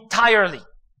entirely.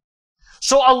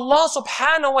 So Allah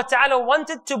subhanahu wa ta'ala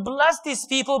wanted to bless these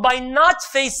people by not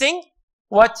facing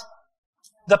what?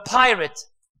 The pirate.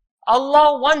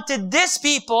 Allah wanted these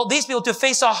people to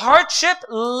face a hardship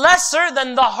lesser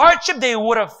than the hardship they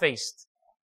would have faced.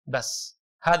 Bas.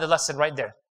 Had the lesson right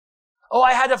there. Oh,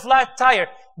 I had a flat tire.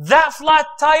 That flat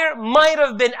tire might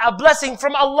have been a blessing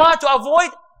from Allah to avoid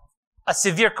a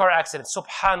severe car accident.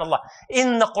 Subhanallah.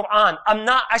 In the Quran,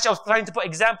 I was trying to put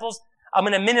examples. I'm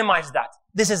going to minimize that.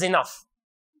 This is enough.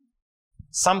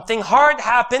 Something hard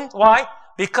happened. Why?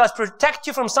 Because protect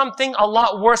you from something a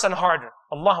lot worse and harder.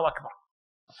 Allahu Akbar.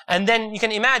 And then you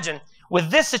can imagine,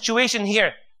 with this situation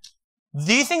here,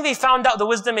 do you think they found out the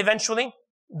wisdom eventually?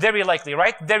 Very likely,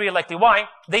 right? Very likely. Why?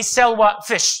 They sell what?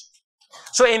 Fish.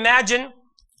 So imagine,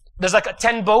 there's like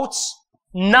 10 boats,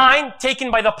 9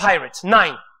 taken by the pirates.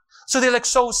 9. So they're like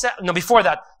so sad. No, before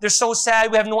that, they're so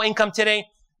sad. We have no income today.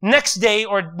 Next day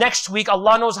or next week,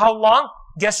 Allah knows how long.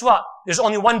 Guess what? There's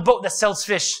only one boat that sells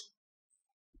fish.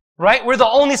 Right? We're the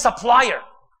only supplier.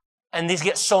 And these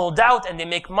get sold out and they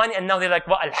make money. And now they're like,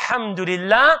 well,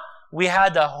 alhamdulillah, we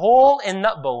had a hole in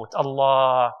that boat.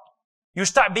 Allah. You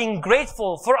start being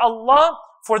grateful for Allah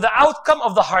for the outcome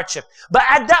of the hardship. But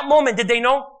at that moment, did they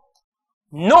know?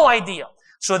 No idea.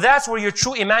 So that's where your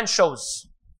true iman shows.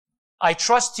 I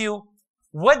trust you.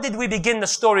 What did we begin the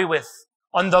story with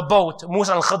on the boat,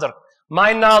 Musa and Khidr?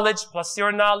 My knowledge plus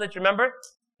your knowledge, remember?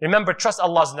 Remember, trust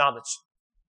Allah's knowledge.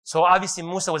 So obviously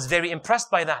Musa was very impressed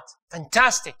by that.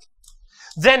 Fantastic.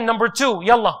 Then number 2,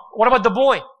 yallah, what about the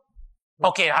boy?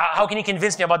 Okay, how can you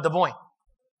convince me about the boy?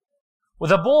 Well,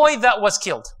 the boy that was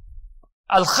killed.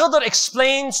 Al-Khidr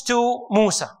explains to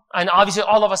Musa, and obviously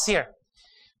all of us here.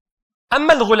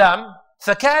 أما الغلام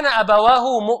فكان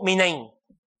أبواه مؤمنين.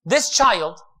 This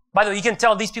child, by the way, you can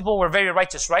tell these people were very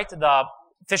righteous, right? The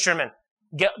fishermen.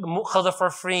 Get Khidr for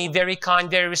free, very kind,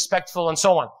 very respectful, and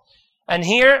so on. And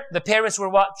here, the parents were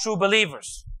what? True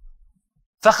believers.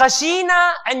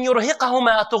 فَخَشِينَا أَن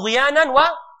يُرْهِقَهُمَا طُغْيَانًا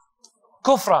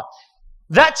وَكُفْرًا.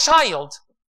 That child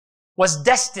was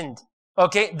destined,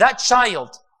 okay? That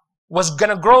child was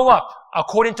gonna grow up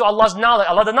according to Allah's knowledge.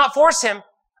 Allah did not force him.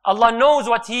 Allah knows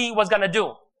what he was gonna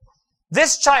do.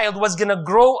 This child was gonna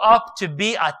grow up to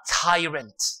be a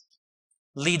tyrant.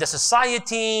 Lead a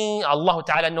society. Allah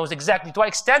Ta'ala knows exactly to what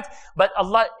extent, but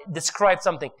Allah described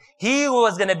something. He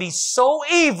was gonna be so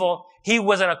evil, he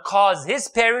was gonna cause his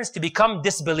parents to become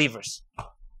disbelievers.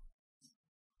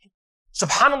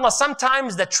 Subhanallah,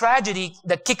 sometimes the tragedy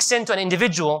that kicks into an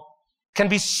individual can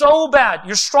be so bad.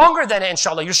 You're stronger than it,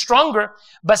 inshallah. You're stronger.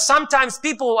 But sometimes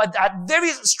people at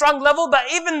very strong level, but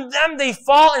even them, they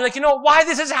fall and like, you know, why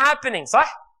this is happening? Sah?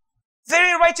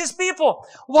 Very righteous people.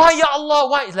 Why, Ya Allah?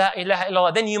 Why? La ilaha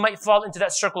illallah. Then you might fall into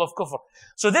that circle of kufr.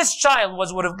 So this child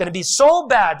was going to be so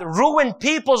bad, ruin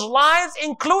people's lives,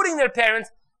 including their parents,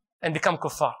 and become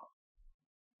kuffar.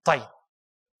 طيب.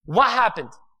 What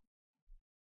happened?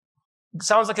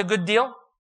 Sounds like a good deal?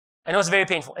 I know it's very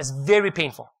painful. It's very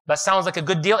painful. But sounds like a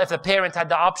good deal if the parent had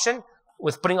the option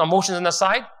with putting emotions on the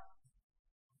side.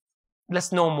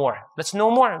 Let's know more. Let's know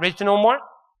more. Ready to know more?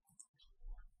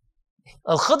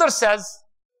 Al-Khidr says,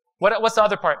 what's the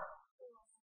other part?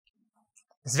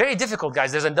 It's very difficult,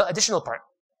 guys. There's an additional part.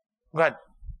 Go ahead.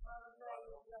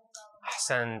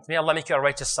 Ahsan. May Allah make you a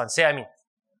righteous son. Say Ameen.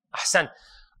 Ahsan.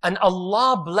 And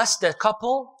Allah blessed the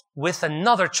couple with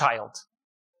another child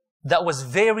that was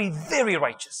very, very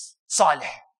righteous. Salih.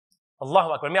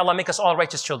 Allahu Akbar. May Allah make us all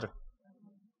righteous children.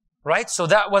 Right? So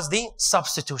that was the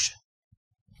substitution.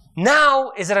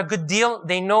 Now, is it a good deal?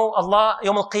 They know Allah,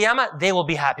 Yawm al-Qiyamah, they will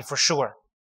be happy for sure.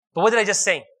 But what did I just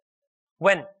say?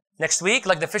 When? Next week,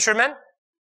 like the fishermen?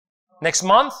 Next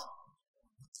month?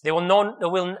 They will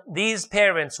know, these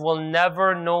parents will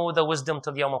never know the wisdom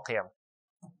till Yawm al-Qiyamah.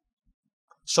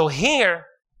 So here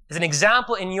is an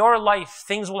example in your life,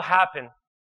 things will happen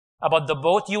about the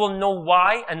boat. You will know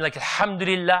why, and like,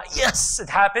 alhamdulillah, yes, it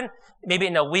happened, maybe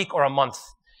in a week or a month.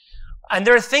 And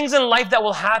there are things in life that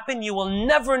will happen, you will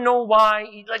never know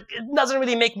why. Like, it doesn't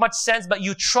really make much sense, but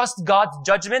you trust God's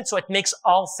judgment, so it makes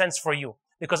all sense for you.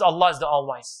 Because Allah is the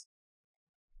All-Wise.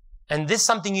 And this is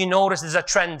something you notice is a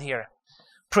trend here.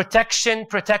 Protection,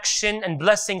 and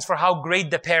blessings for how great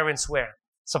the parents were.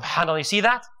 SubhanAllah, you see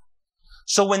that?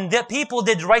 So when the people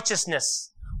did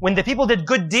righteousness, when the people did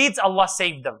good deeds, Allah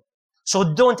saved them.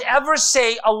 So don't ever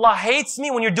say, Allah hates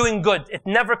me when you're doing good. It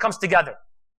never comes together.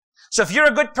 So if you're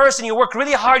a good person, you work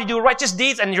really hard, you do righteous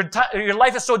deeds, and your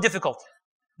life is so difficult.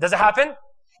 Does it happen?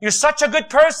 You're such a good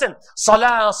person.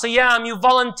 Salah, siyam, you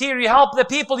volunteer, you help the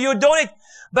people, you donate.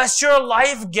 But your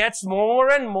life gets more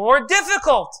and more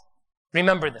difficult.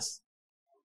 Remember this.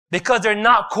 Because they're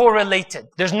not correlated.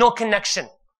 There's no connection.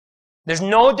 There's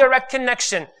no direct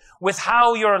connection with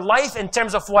how your life in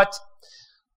terms of what,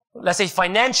 let's say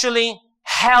financially,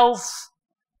 health,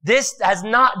 this has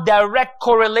not direct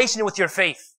correlation with your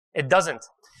faith. It doesn't.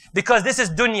 Because this is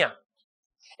dunya.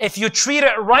 If you treat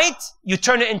it right, you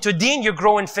turn it into deen, you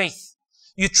grow in faith.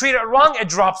 You treat it wrong, it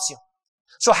drops you.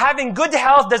 So having good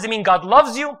health doesn't mean God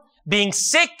loves you. Being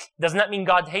sick does not mean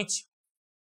God hates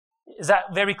you. Is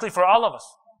that very clear for all of us?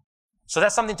 So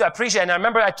that's something to appreciate. And I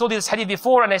remember I told you this hadith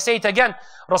before and I say it again.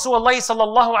 Rasulullah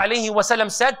sallallahu alayhi wa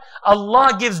sallam said,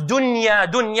 Allah gives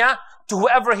dunya to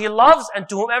whoever He loves and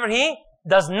to whomever He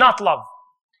does not love.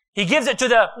 He gives it to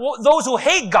those who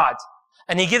hate God.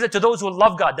 And He gives it to those who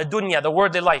love God, the dunya, the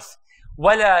worldly life.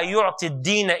 وَلَا يُعْطِ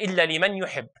الدِّينَ إِلَّا لِمَنْ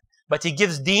يُحِبْ. But He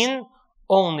gives deen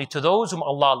only to those whom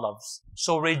Allah loves.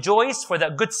 So rejoice for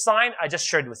that good sign I just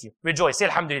shared with you. Rejoice. Say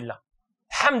Alhamdulillah.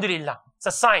 Alhamdulillah. It's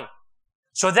a sign.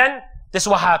 So then, this is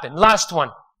what happened. Last one.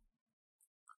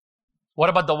 What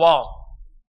about the wall?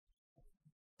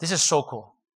 This is so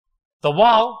cool. The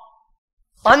wall,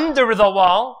 under the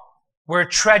wall, were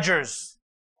treasures.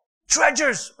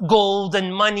 Treasures. Gold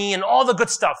and money and all the good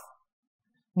stuff.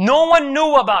 No one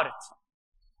knew about it.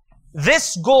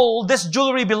 This gold, this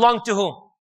jewelry belonged to who?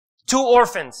 2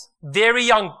 orphans. Very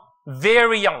young.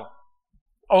 Very young.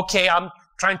 Okay, I'm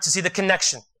trying to see the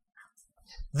connection.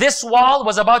 This wall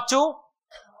was about to,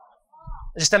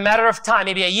 just a matter of time,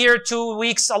 maybe a year, 2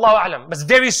 weeks, Allahu A'lam, but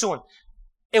very soon.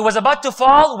 It was about to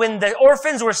fall when the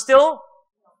orphans were still,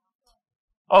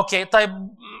 okay,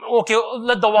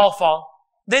 let the wall fall.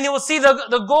 Then you will see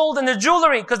the gold and the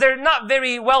jewelry, because they're not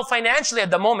very well financially at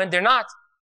the moment, they're not.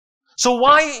 So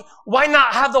why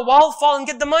not have the wall fall and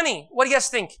get the money? What do you guys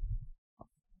think?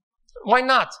 Why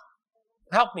not?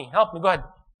 Help me, go ahead.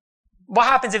 What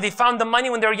happens if they found the money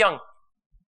when they're young?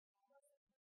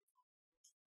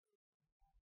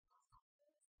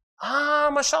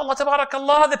 MashaAllah,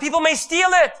 tabarakallah, the people may steal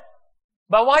it.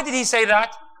 But why did He say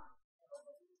that?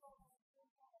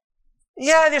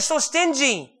 Yeah, they're so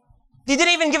stingy. They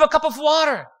didn't even give a cup of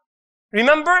water.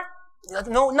 Remember?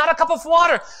 No, not a cup of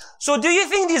water. So do you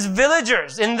think these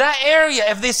villagers in that area,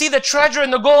 if they see the treasure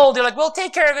and the gold, they're like, well,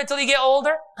 take care of it till you get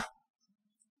older?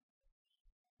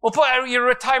 We'll put your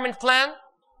retirement plan.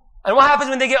 And what happens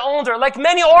when they get older? Like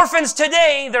many orphans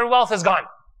today, their wealth is gone.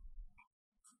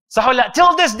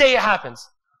 Till this day it happens.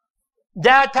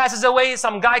 Dad passes away,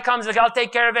 some guy comes, like, I'll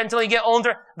take care of it until you get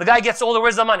older. The guy gets older,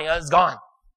 where's the money? It's gone.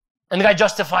 And the guy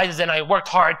justifies it, and I worked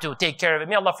hard to take care of it.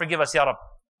 May Allah forgive us, Ya Rabb.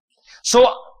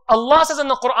 So Allah says in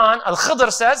the Quran, Al-Khidr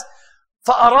says,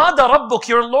 فَأَرَادَ رَبُّكَ.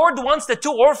 Your Lord wants the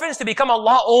 2 orphans to become a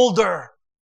lot older.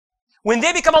 When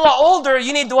they become a lot older,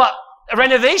 you need what?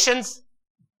 Renovations.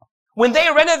 When they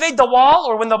renovate the wall,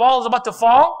 or when the wall is about to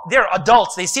fall, they're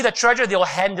adults. They see the treasure, they'll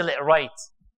handle it right.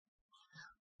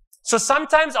 So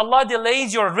sometimes Allah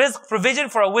delays your rizq provision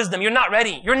for a wisdom. You're not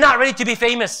ready. You're not ready to be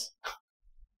famous.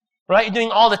 Right? You're doing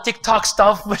all the TikTok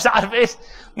stuff.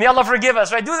 May Allah forgive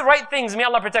us. Right? Do the right things. May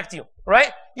Allah protect you.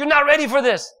 Right? You're not ready for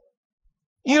this.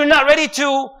 You're not ready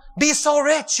to be so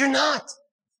rich. You're not.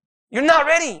 You're not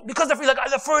ready. Because if you're like,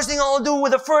 the first thing I'll do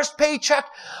with the first paycheck,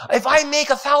 if I make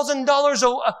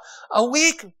 $1,000 a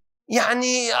week,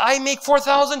 I make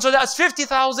 4,000, so that's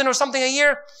 50,000 or something a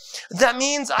year. That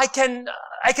means I can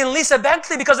lease a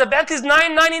Bentley because a Bentley is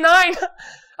 $999.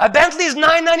 A Bentley is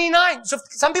 $999. So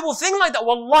some people think like that.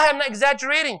 Wallahi, I'm not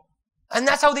exaggerating. And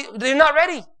that's how they're not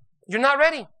ready. You're not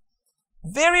ready.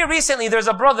 Very recently, there's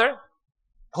a brother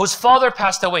whose father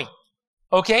passed away.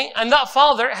 Okay? And that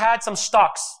father had some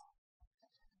stocks.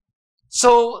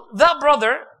 So that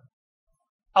brother,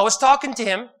 I was talking to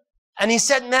him, and he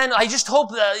said, man, I just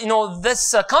hope that,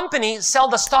 this company sell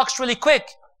the stocks really quick.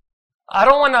 I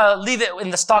don't want to leave it in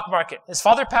the stock market. His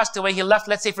father passed away. He left,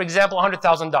 let's say, for example,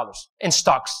 $100,000 in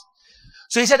stocks.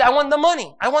 So he said, I want the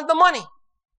money. I want the money.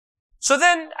 So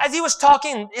then, as he was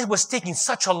talking, it was taking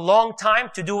such a long time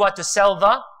to do what? To sell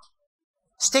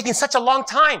it's taking such a long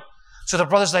time. So the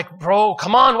brother's like, bro,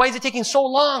 come on. Why is it taking so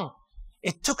long?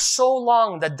 It took so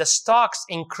long that the stocks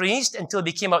increased until it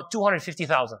became about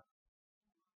 250,000.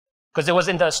 Because it was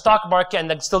in the stock market and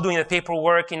they're still doing the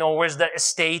paperwork, where's the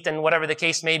estate and whatever the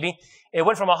case may be. It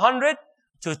went from 100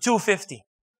 to 250.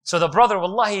 So the brother,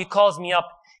 wallahi, he calls me up.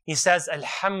 He says,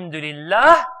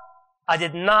 Alhamdulillah, I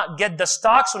did not get the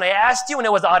stocks when I asked you when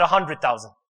it was at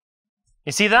 100,000.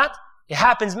 You see that? It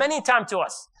happens many times to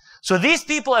us. So these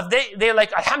people, if they're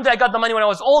like, Alhamdulillah, I got the money when I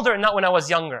was older and not when I was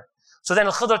younger. So then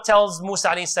Al-Khidr tells Musa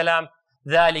alayhi salam,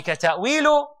 ذَلِكَ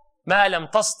تَأْوِيلُ مَا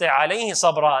لَمْ تَسْطِعْ عَلَيْهِ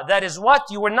صَبْرًا. That is what?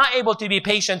 You were not able to be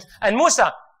patient. And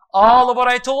Musa, all of what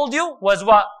I told you was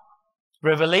what?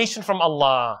 Revelation from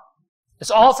Allah. It's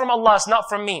all from Allah, it's not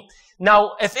from me.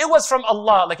 Now, if it was from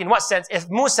Allah, like in what sense? If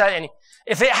Musa, and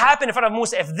if it happened in front of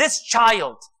Musa, if this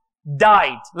child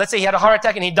died, let's say he had a heart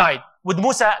attack and he died, would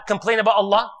Musa complain about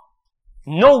Allah?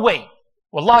 No way.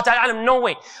 Wallahu ta'ala, no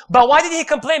way. But why did he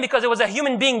complain? Because it was a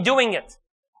human being doing it.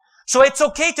 So it's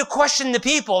okay to question the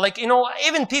people. Like,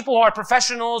 even people who are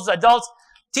professionals, adults,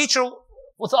 teacher,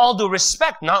 with all due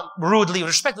respect, not rudely,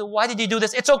 respect. Why did he do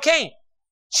this? It's okay.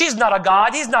 She's not a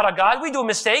God. He's not a God. We do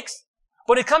mistakes.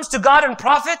 When it comes to God and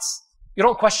prophets, you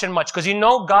don't question much because you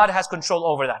know God has control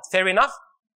over that. Fair enough?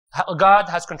 God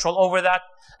has control over that.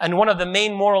 And one of the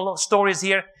main moral stories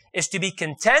here is to be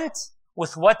content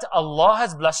with what Allah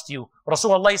has blessed you.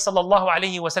 Rasulullah sallallahu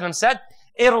alayhi wa sallam said,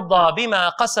 "Irda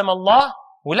bima qasam Allah,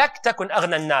 ulak takun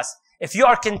aghna an-nas." If you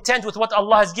are content with what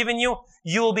Allah has given you,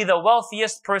 you will be the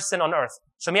wealthiest person on earth.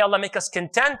 So may Allah make us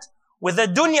content with the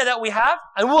dunya that we have,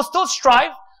 and we'll still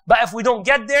strive. But if we don't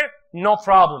get there, no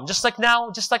problem. Just like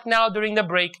now during the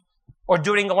break or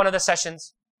during one of the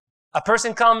sessions, a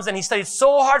person comes and he studied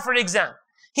so hard for the exam.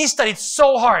 He studied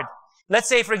so hard. Let's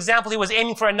say, for example, he was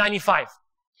aiming for a 95.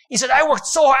 He said, I worked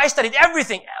so hard. I studied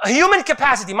everything. Human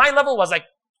capacity. My level was like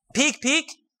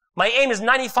peak. My aim is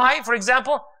 95, for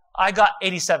example. I got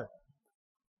 87.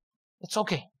 It's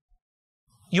okay.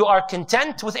 You are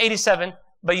content with 87,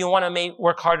 but you want to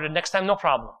work harder next time, no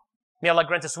problem. May Allah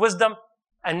grant us wisdom.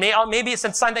 And maybe it's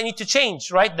a sign that I need to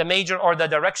change, right? The major or the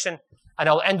direction. And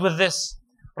I'll end with this.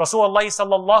 Rasulullah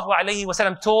sallallahu alayhi wa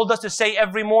sallam told us to say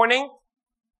every morning,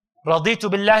 رَضِيتُ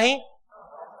بِاللَّهِ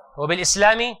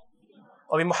وَبِالْإِسْلَامِ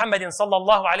وَبِمُحَمَّدٍ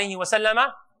sallallahu alayhi wa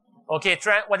sallam. Okay,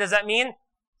 what does that mean?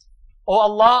 Oh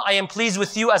Allah, I am pleased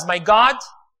with you as my God.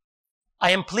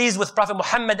 I am pleased with Prophet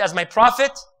Muhammad as my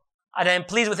prophet. And I am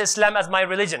pleased with Islam as my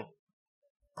religion.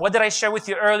 What did I share with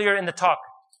you earlier in the talk?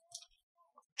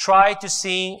 Try to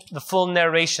see the full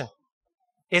narration.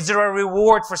 Is there a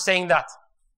reward for saying that?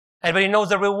 Anybody knows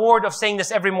the reward of saying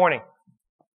this every morning?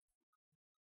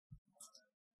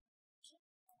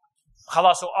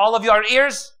 Khalas, so all of you are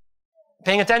ears,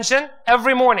 paying attention,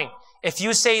 every morning. If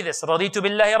you say this, رَضِيتُ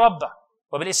بِاللَّهِ رَبَّا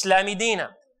وَبِالْإِسْلَامِ دِينًا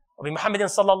وَبِمُحَمَّدٍ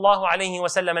صَلَّى اللَّهُ عَلَيْهِ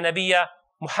وَسَلَّمَ نَبِيًّا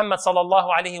Muhammad sallallahu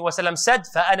alayhi wa sallam said,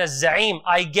 فَأَنَا الزَّعِيمُ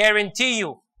I guarantee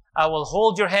you, I will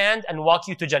hold your hand and walk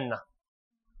you to Jannah.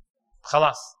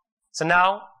 Khalas. So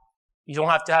now, you don't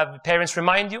have to have parents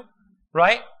remind you,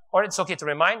 right? Or it's okay to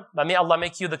remind, but may Allah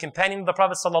make you the companion of the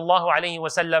Prophet sallallahu alayhi wa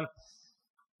sallam.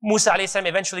 Musa alayhi salam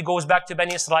eventually goes back to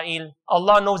Bani Israel.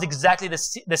 Allah knows exactly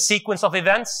the sequence of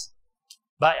events.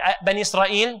 But at Bani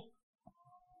Israel,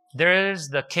 there is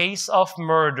the case of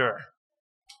murder.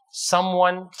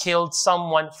 Someone killed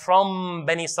someone from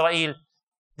Bani Israel.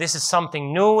 This is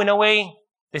something new in a way.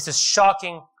 This is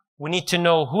shocking. We need to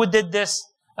know who did this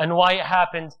and why it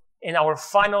happened in our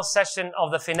final session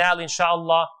of the finale,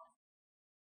 inshallah.